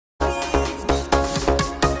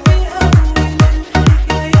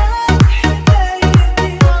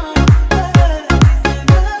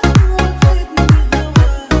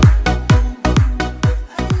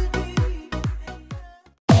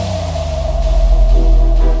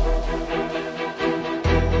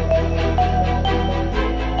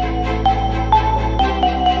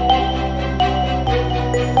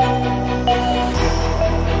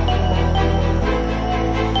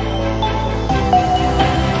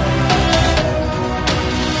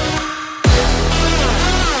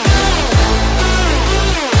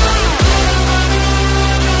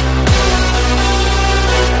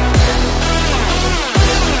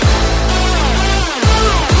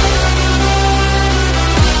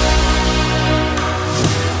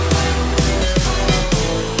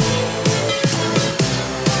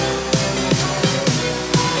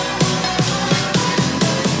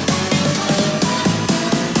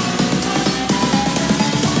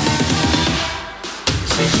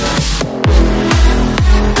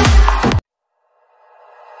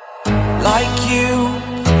Like you,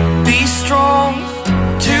 be strong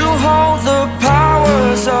to hold the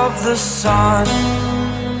powers of the sun.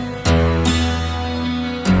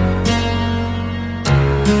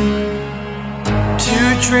 To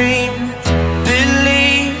dream,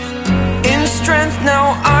 believe in strength.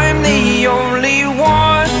 Now I'm the only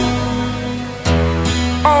one,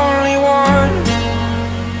 only one.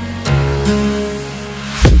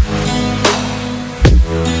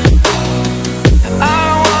 I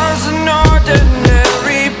was an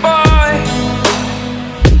ordinary boy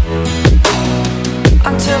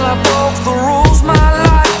until I broke the rules. My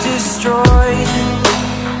life destroyed,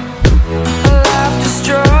 life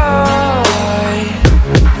destroyed.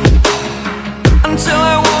 Until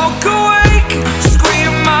I walk awake,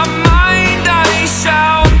 scream my mind, I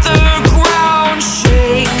shout, the ground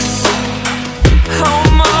shakes. How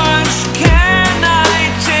much can I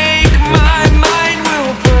take? My mind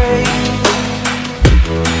will break.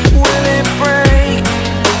 Will it break?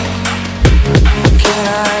 Can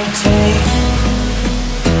I take?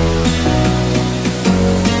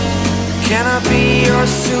 Can I be your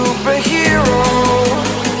superhero?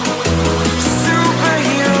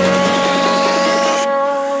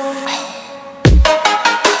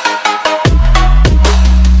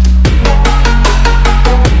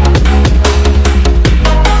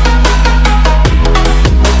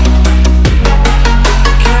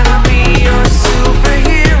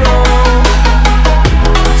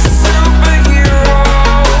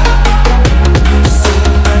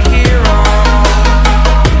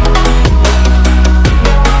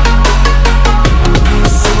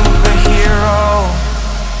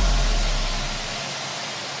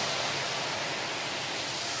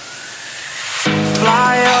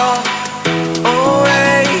 Fly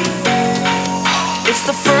away. It's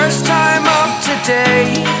the first time of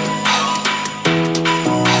today.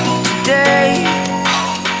 Today.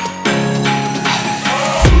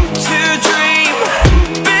 To dream,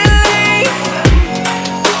 believe.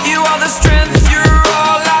 You are the strength, you're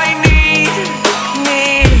all I need.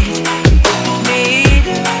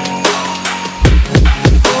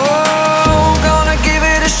 Oh, gonna give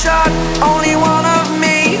it a shot. Only one of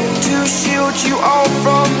me to shield you all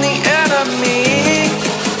from the enemy.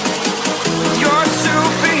 You're a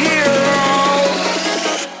superhero.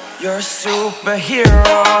 You're a superhero.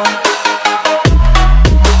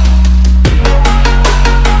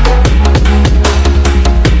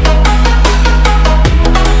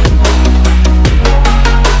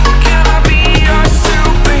 Can I be your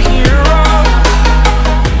superhero?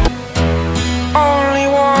 Only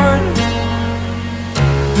one.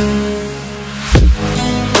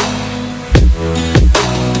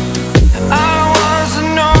 I was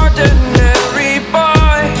an ordinary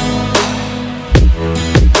boy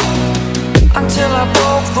until I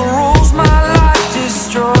broke the rules. My life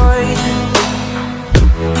destroyed,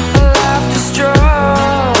 life destroyed.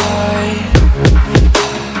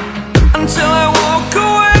 Until I walk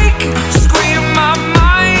awake, scream my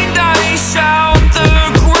mind, I shout, the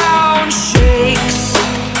ground shakes.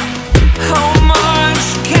 How much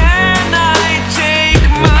can I take?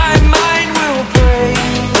 My mind will break.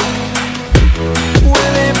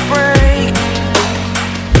 Will it break?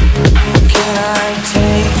 Can I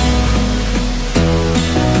take?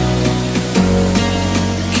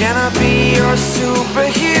 Can I be your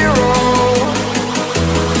superhero?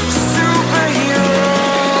 Superhero.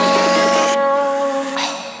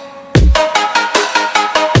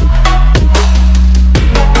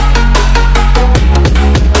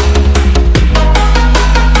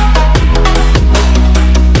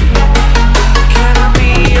 Can I be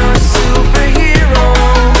your superhero?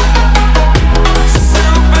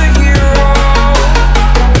 Superhero.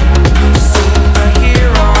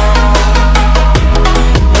 Superhero.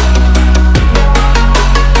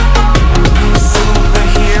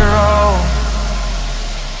 Superhero.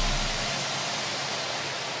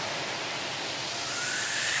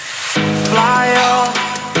 Fly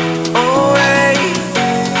away.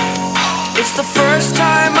 It's the first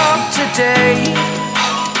time of today.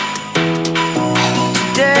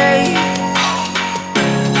 Today.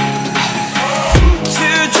 To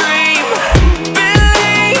dream,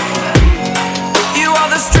 believe. You are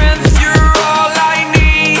the strength, you're all I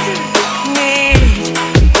need.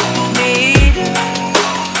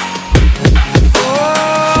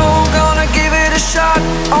 Oh, gonna give it a shot.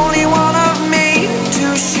 Only one of me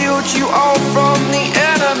to shield you all from the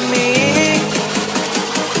enemy.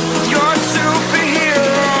 You're a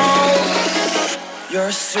superhero. You're a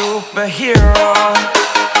superhero.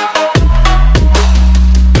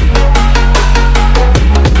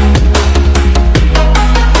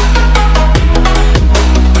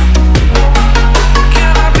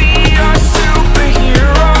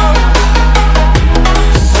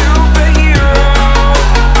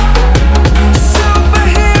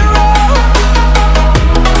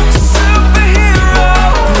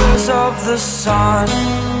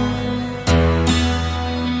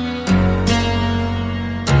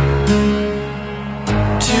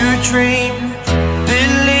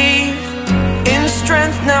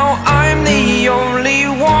 strength, now I'm the only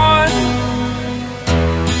one.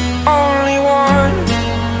 Only one.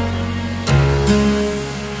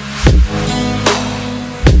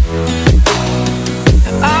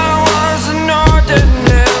 I was an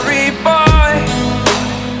ordinary boy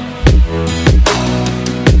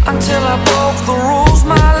until I broke the rules,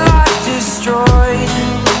 my life destroyed.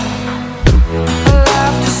 A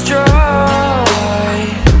life destroyed.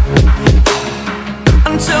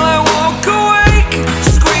 Until I woke awake,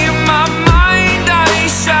 scream my mind, I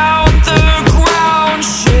shout, the ground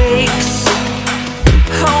shakes.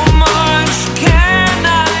 How much can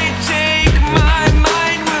I take? My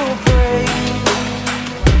mind will break.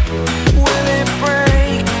 Will it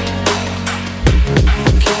break?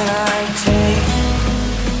 Can I take?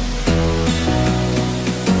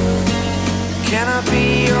 Can I be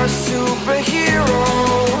your superhero?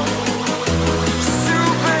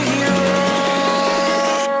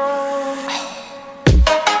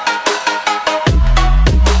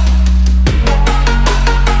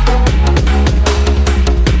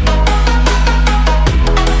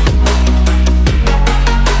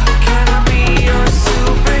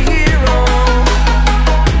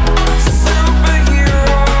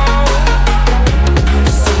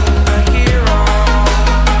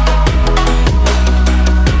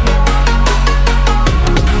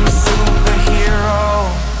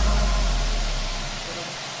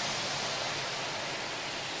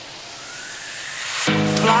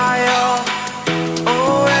 Fly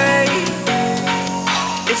away.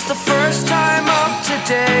 It's the first time of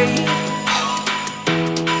today.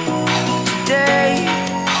 Today.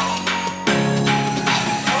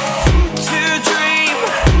 To dream,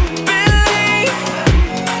 believe.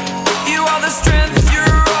 You are the strength,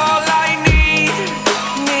 you're all I need.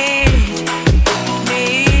 Need.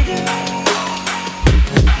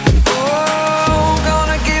 Oh,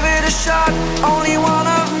 gonna give it a shot. Only one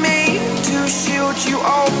of me to shield you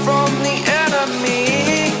all from the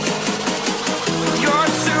enemy. You're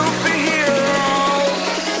a superhero.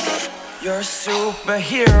 You're a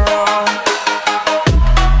superhero.